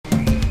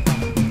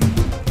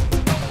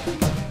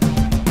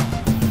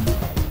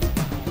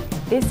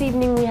This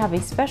evening we have a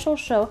special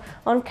show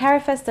on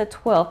CARIFESTA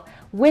XII,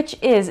 which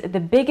is the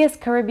biggest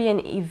Caribbean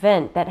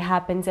event that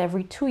happens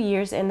every 2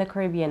 years in the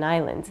Caribbean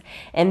islands.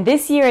 And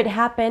this year it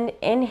happened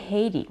in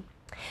Haiti.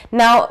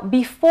 Now,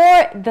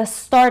 before the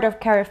start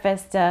of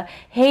CARIFESTA,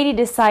 Haiti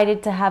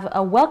decided to have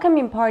a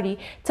welcoming party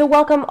to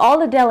welcome all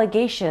the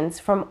delegations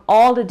from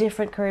all the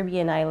different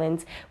Caribbean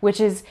islands,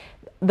 which is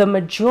the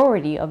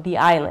majority of the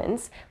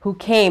islands who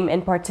came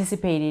and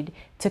participated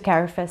to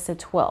CARIFESTA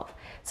XII.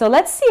 So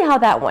let's see how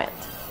that went.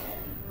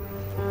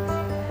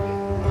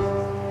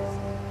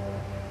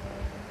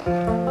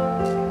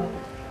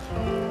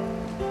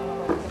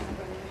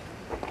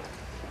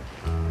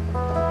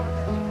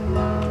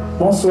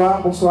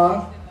 Bonsoir,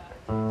 bonsoir.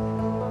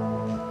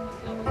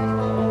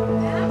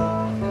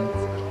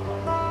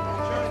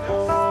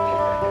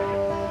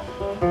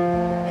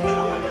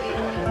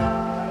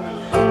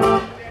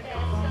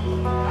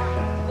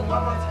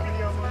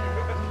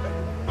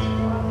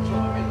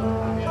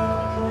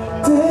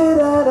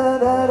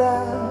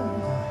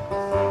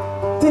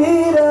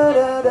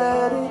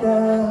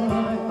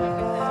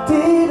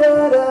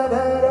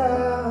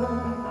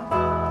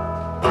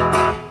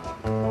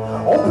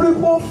 Au plus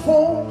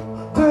profond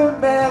de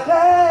mes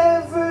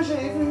rêves,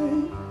 j'ai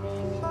vu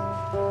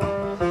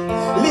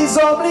les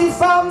hommes, les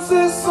femmes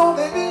se sont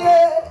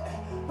réveillés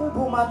un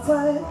beau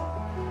matin,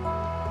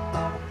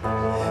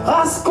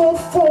 races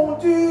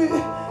confondues,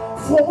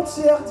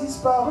 frontières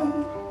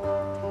disparues,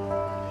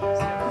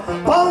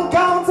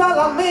 pancarte à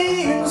la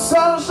main, une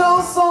seule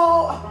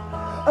chanson,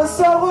 un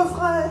seul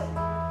refrain,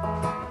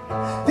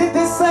 des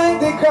dessins,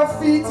 des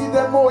graffitis,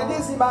 des mots et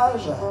des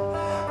images,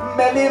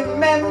 mais les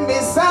mêmes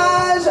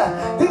messages,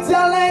 des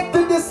dialectes,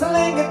 des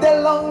slangs,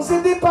 des langues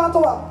et des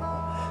patois,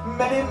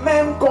 mais les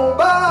mêmes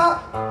combats,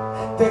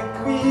 des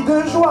cris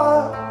de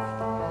joie,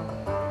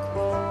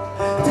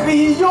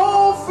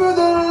 triomphe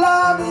de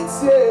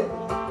l'amitié,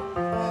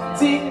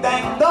 ding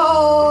ding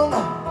dong,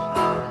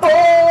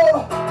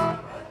 oh,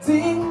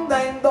 ding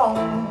ding dong.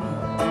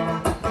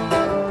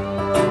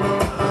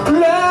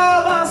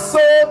 L'heure a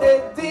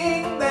sonné,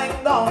 ding ding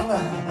dong,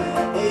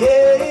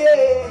 yeah, yeah.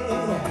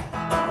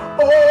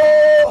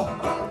 Oh,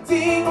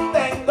 ding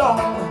ding dong.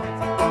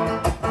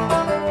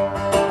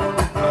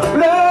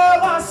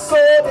 L'heure a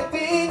sonné,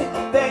 ding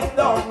ding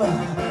dong,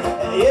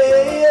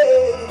 yeah, yeah.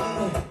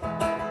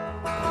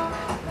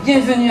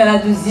 Bienvenue à la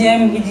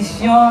deuxième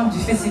édition du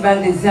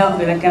Festival des Arts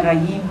de la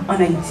Caraïbe en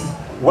Haïti.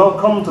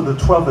 Welcome to the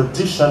 12th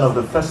edition of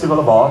the Festival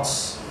of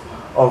Arts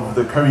of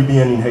the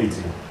Caribbean in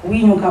Haiti.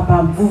 Oui, nous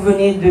capables, vous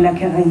venez de la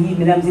Caraïbe,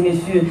 mesdames et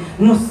messieurs,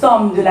 nous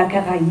sommes de la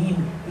Caraïbe,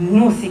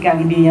 nous c'est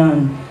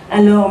Caribéens.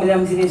 Alors,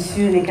 mesdames et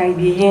messieurs, les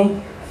Caribéens,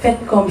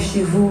 faites comme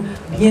chez vous,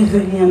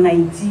 bienvenue en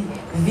Haïti,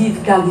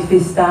 vive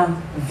CARIFESTA,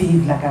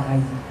 vive la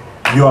Caraïbe.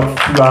 You have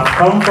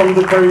come from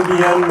the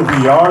Caribbean,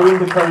 we are in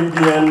the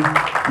Caribbean,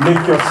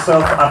 make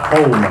yourself at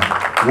home.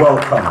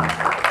 Welcome.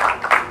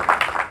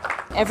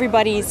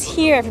 Everybody's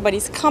here,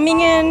 everybody's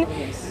coming in.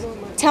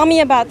 Tell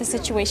me about the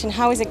situation.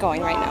 How is it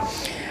going right now?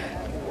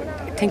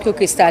 Thank you,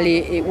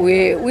 Christalie.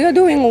 We are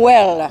doing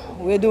well.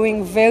 We're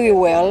doing very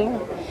well.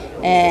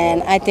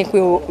 And I think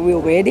we're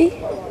ready.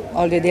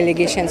 All the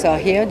delegations are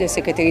here. The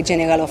Secretary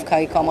General of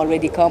CARICOM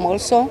already come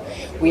also.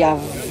 We have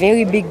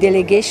very big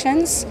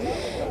delegations.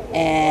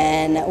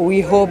 And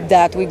we hope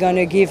that we're going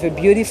to give a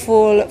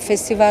beautiful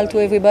festival to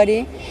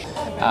everybody.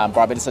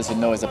 Barbados, as you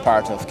know, is a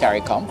part of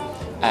CARICOM.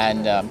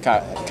 And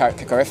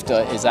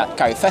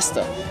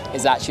CARIFESTA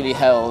is actually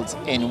held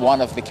in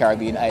one of the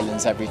Caribbean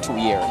islands every 2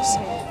 years.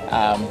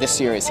 This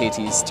year is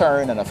Haiti's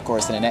turn, and of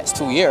course in the next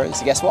 2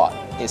 years, guess what?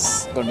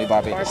 It's going to be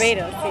Barbados.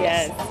 Barbados,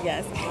 yes,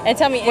 yes. And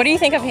tell me, what do you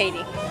think of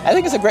Haiti? I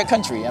think it's a great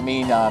country. I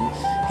mean,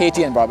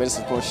 Haiti and Barbados,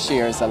 of course,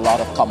 shares a lot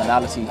of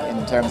commonality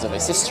in terms of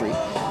its history.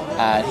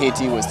 And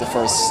Haiti was the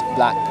first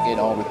black,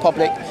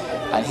 republic,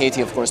 and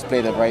Haiti, of course,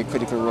 played a very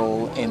critical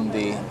role in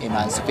the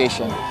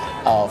emancipation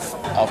of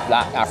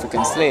black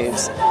African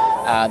slaves.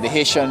 The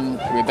Haitian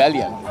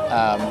rebellion,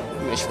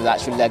 which was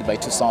actually led by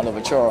Toussaint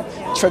Louverture,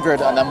 triggered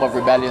a number of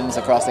rebellions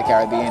across the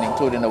Caribbean,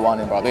 including the one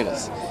in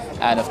Barbados.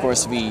 And of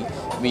course, we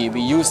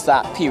used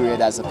that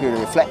period as a period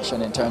of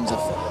reflection in terms of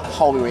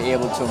how we were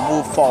able to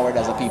move forward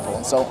as a people.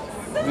 And so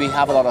we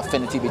have a lot of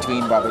affinity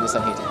between Barbados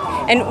and Haiti.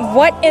 And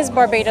what is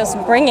Barbados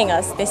bringing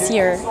us this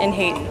year in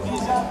Haiti?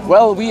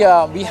 Well, we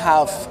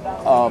have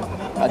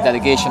a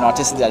delegation,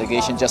 artistic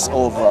delegation, just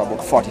over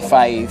about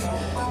 45,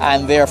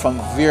 and they're from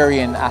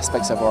varying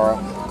aspects of our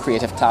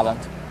creative talent.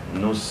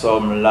 Nous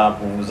sommes là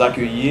pour vous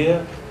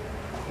accueillir.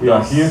 We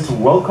are here to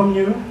welcome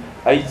you.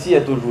 Haïti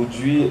est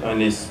aujourd'hui un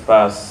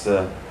espace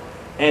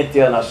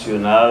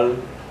international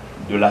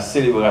de la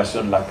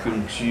célébration de la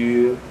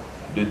culture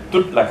de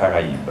toute la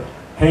Caraïbe.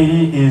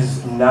 Haiti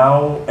is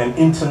now an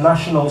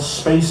international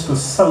space to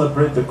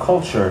celebrate the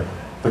cultures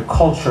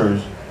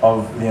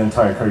of the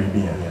entire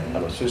Caribbean.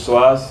 Alors ce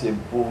soir, c'est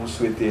pour vous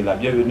souhaiter la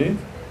bienvenue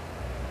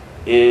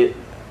et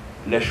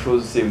les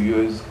choses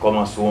sérieuses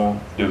commenceront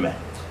demain.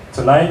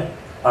 Tonight,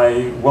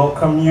 I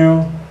welcome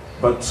you,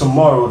 but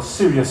tomorrow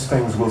serious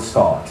things will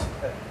start.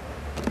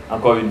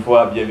 Encore une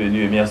fois,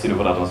 bienvenue et merci de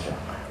votre attention.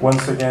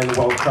 Once again,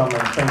 welcome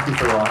and thank you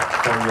for your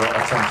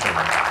attention.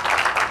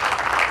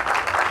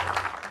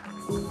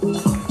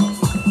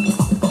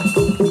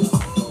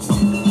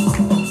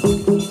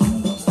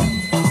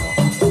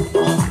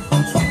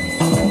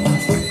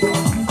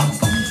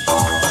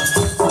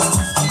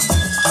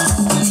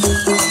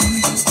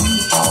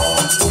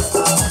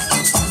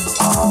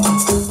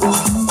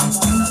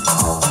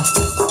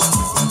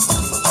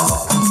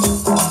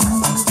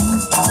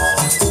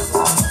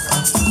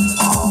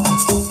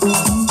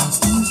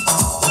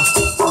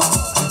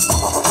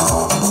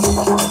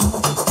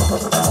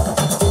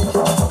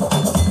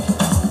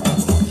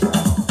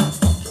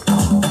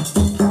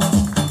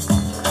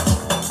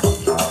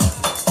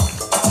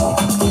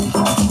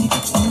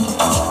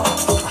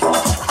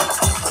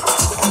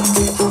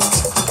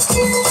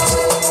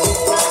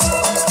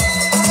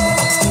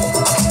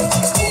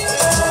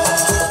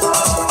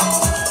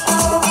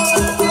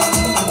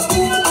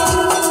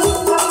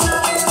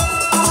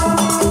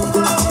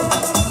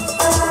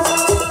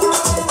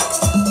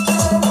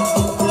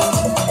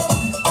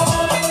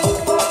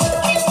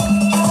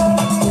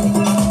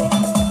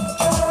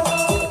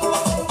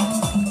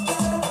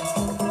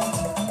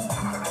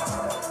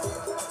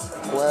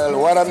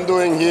 What I'm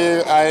doing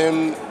here, I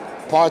am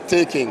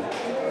partaking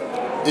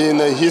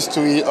in a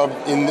history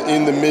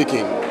in the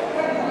making.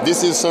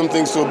 This is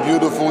something so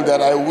beautiful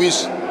that I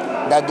wish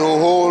that the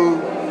whole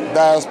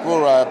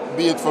diaspora,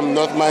 be it from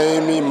North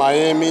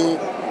Miami,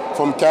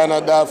 from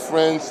Canada,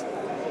 France,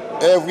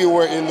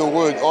 everywhere in the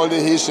world, all the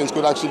Haitians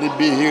could actually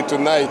be here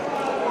tonight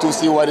to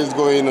see what is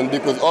going on,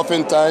 because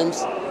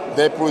oftentimes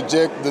they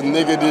project the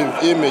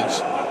negative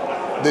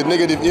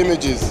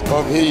images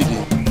of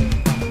Haiti.